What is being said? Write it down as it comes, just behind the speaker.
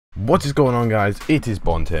What is going on, guys? It is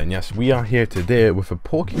Bond here, and yes, we are here today with a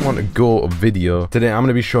Pokemon Go video. Today I'm going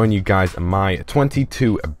to be showing you guys my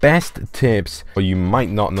 22 best tips, or you might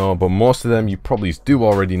not know, but most of them you probably do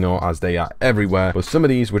already know as they are everywhere. But some of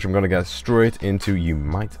these, which I'm going to get straight into, you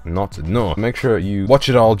might not know. Make sure you watch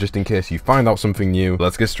it all just in case you find out something new.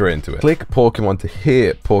 Let's get straight into it. Click Pokemon to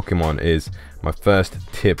hear Pokemon is my first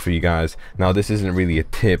tip for you guys. Now, this isn't really a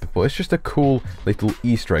tip, but it's just a cool little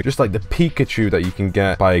Easter egg, just like the Pikachu that you can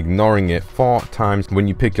get by ignoring it 4 times when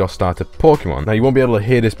you pick your starter Pokemon. Now, you won't be able to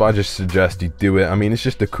hear this, but I just suggest you do it. I mean, it's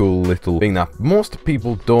just a cool little thing that most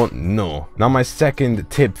people don't know. Now, my second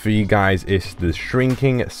tip for you guys is the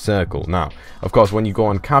shrinking circle. Now, of course, when you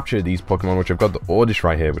go and capture these Pokemon, which I've got the Oddish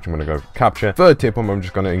right here, which I'm going to go capture. Third tip I'm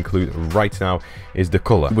just going to include right now is the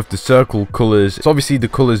color. With the circle colors, so obviously the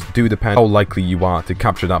colors do depend how likely you are to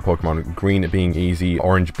capture that Pokemon. Green being easy,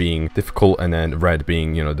 orange being difficult, and then red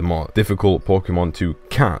being, you know, the more difficult Pokemon to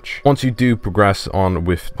catch. Once you do progress on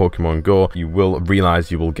with Pokemon Go, you will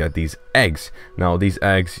realize you will get these eggs. Now, these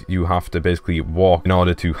eggs, you have to basically walk in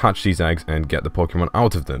order to hatch these eggs and get the Pokemon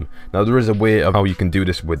out of them. Now, there is a way of how you can do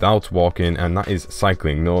this without walking, and that is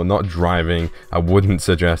cycling. No, not driving. I wouldn't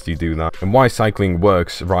suggest you do that. And why cycling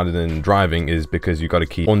works rather than driving is because you got to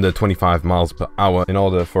keep under 25 miles per hour in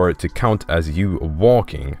order for it to count as you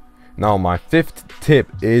walking. Now, my fifth tip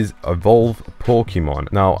is evolve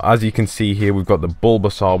Pokemon. Now, as you can see here, we've got the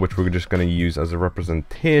Bulbasaur, which we're just going to use as a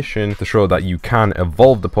representation to show that you can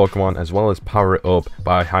evolve the Pokemon as well as power it up,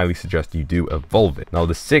 but I highly suggest you do evolve it. Now,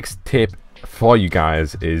 the sixth tip for you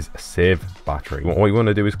guys is save battery. What you want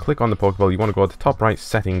to do is click on the Pokeball. You want to go to the top right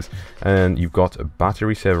settings, and you've got a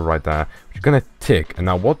battery saver right there, which you're going to tick. And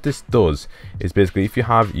now what this does is basically, if you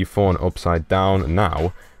have your phone upside down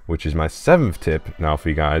now, which is my 7th tip now for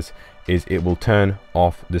you guys, is it will turn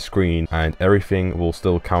off the screen and everything will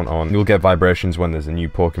still count on. You'll get vibrations when there's a new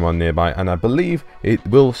Pokemon nearby, and I believe it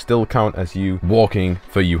will still count as you walking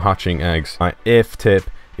for you hatching eggs. My 8th tip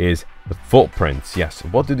is the footprints. Yes,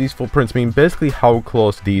 what do these footprints mean? Basically how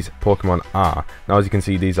close these Pokemon are. Now, as you can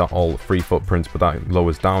see, these are all 3 footprints, but that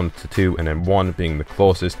lowers down to 2, and then 1 being the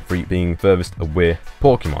closest, 3 being furthest away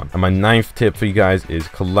Pokemon. And my 9th tip for you guys is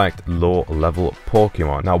collect low level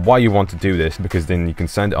Pokemon. Now, why you want to do this, because then you can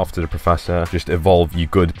send it off to the professor, just evolve your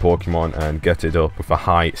good Pokemon and get it up with a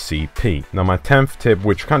high CP. Now, my 10th tip,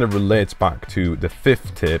 which kind of relates back to the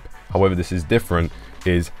 5th tip, however this is different,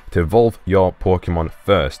 is to evolve your Pokemon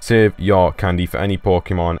first. Save your candy for any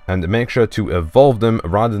Pokemon and make sure to evolve them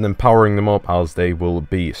rather than powering them up, as they will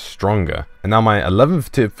be stronger. And now my 11th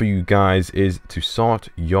tip for you guys is to sort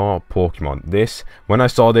your Pokemon. This, when I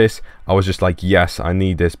saw this, I was just like, yes, I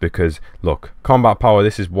need this, because look, combat power,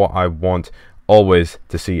 this is what I want always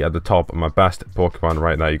to see at the top of my best Pokemon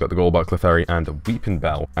right there. You got the Golbat, Clefairy, and Weeping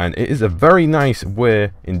Bell, and it is a very nice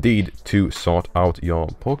way indeed to sort out your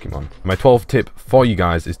Pokemon. My 12th tip for you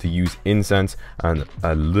guys is to use incense and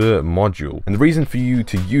a lure module, and the reason for you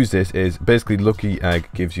to use this is basically Lucky Egg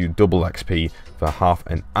gives you double XP for half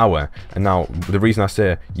an hour. And now the reason I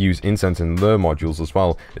say use incense and lure modules as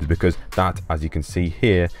well is because that, as you can see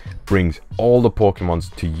here, brings all the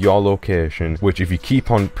Pokemons to your location, which if you keep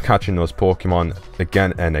on catching those Pokemon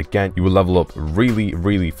again and again, you will level up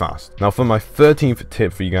really fast. Now, for my 13th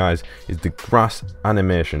tip for you guys is the grass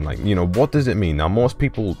animation. Like, you know, what does it mean? Now, most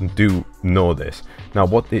people do know this. Now,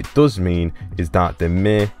 what it does mean is that there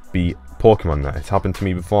may be Pokemon there. It's happened to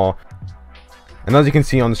me before. And as you can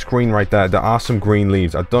see on the screen right there, there are some green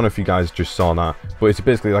leaves. I don't know if you guys just saw that, but it's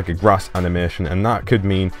basically like a grass animation, and that could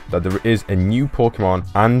mean that there is a new Pokemon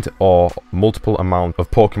and or multiple amount of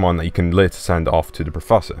Pokemon that you can later send off to the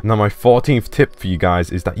professor. Now, my 14th tip for you guys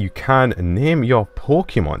is that you can name your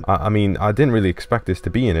Pokemon. I mean, I didn't really expect this to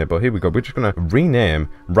be in it, but here we go. We're just going to rename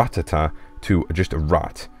Rattata to just a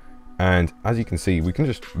rat. And as you can see, we can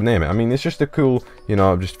just name it. I mean, it's just a cool, you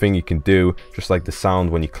know, just thing you can do, just like the sound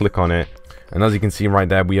when you click on it. And as you can see right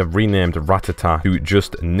there, we have renamed Rattata to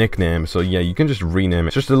just a nickname. So yeah, you can just rename it.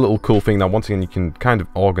 It's just a little cool thing that once again, you can kind of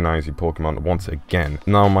organize your Pokemon once again.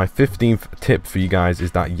 Now, my 15th tip for you guys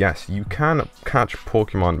is that yes, you can catch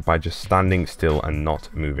Pokemon by just standing still and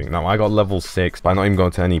not moving. Now, I got level 6 by not even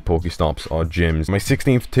going to any Pokestops or gyms. My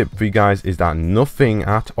 16th tip for you guys is that nothing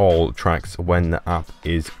at all tracks when the app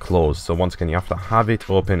is closed. So once again, you have to have it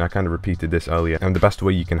open. I kind of repeated this earlier. And the best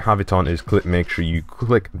way you can have it on is make sure you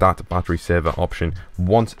click that battery saver favorite option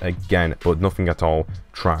once again, but nothing at all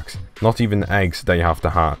tracks, not even the eggs that you have to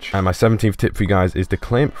hatch. And my 17th tip for you guys is to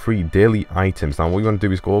claim free daily items. Now what you want to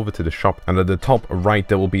do is go over to the shop, and at the top right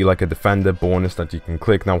there will be like a defender bonus that you can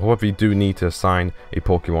click. Now however, you do need to assign a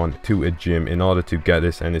Pokemon to a gym in order to get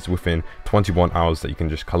this, and it's within 21 hours that you can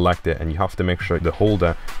just collect it, and you have to make sure the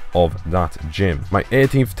holder of that gym. My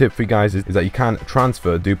 18th tip for you guys is that you can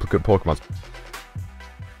transfer duplicate Pokemon.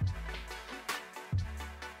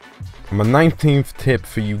 My 19th tip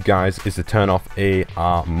for you guys is to turn off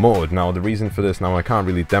AR mode. Now the reason for this, now I can't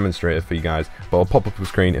really demonstrate it for you guys, but I'll pop up the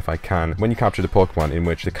screen if I can. When you capture the Pokemon in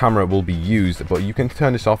which the camera will be used, but you can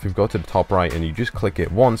turn this off. You go to the top right and you just click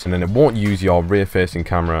it once, and then it won't use your rear facing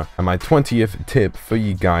camera. And my 20th tip for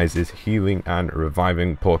you guys is healing and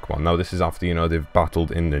reviving Pokemon. Now this is after, you know, they've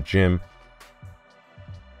battled in the gym.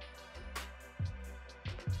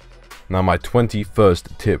 Now my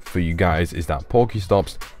 21st tip for you guys is that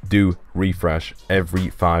Pokestops do refresh every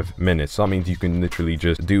 5 minutes. So that means you can literally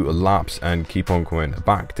just do a lapse and keep on going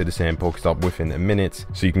back to the same Pokestop within a minute,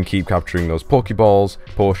 so you can keep capturing those Pokeballs,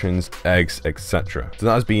 potions, eggs, etc. So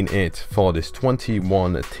that has been it for this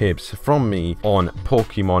 21 tips from me on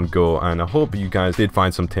Pokemon Go, and I hope you guys did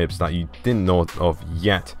find some tips that you didn't know of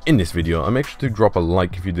yet in this video. And make sure to drop a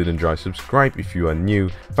like if you did enjoy, subscribe if you are new.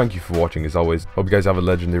 Thank you for watching as always. Hope you guys have a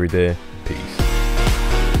legendary day. Peace.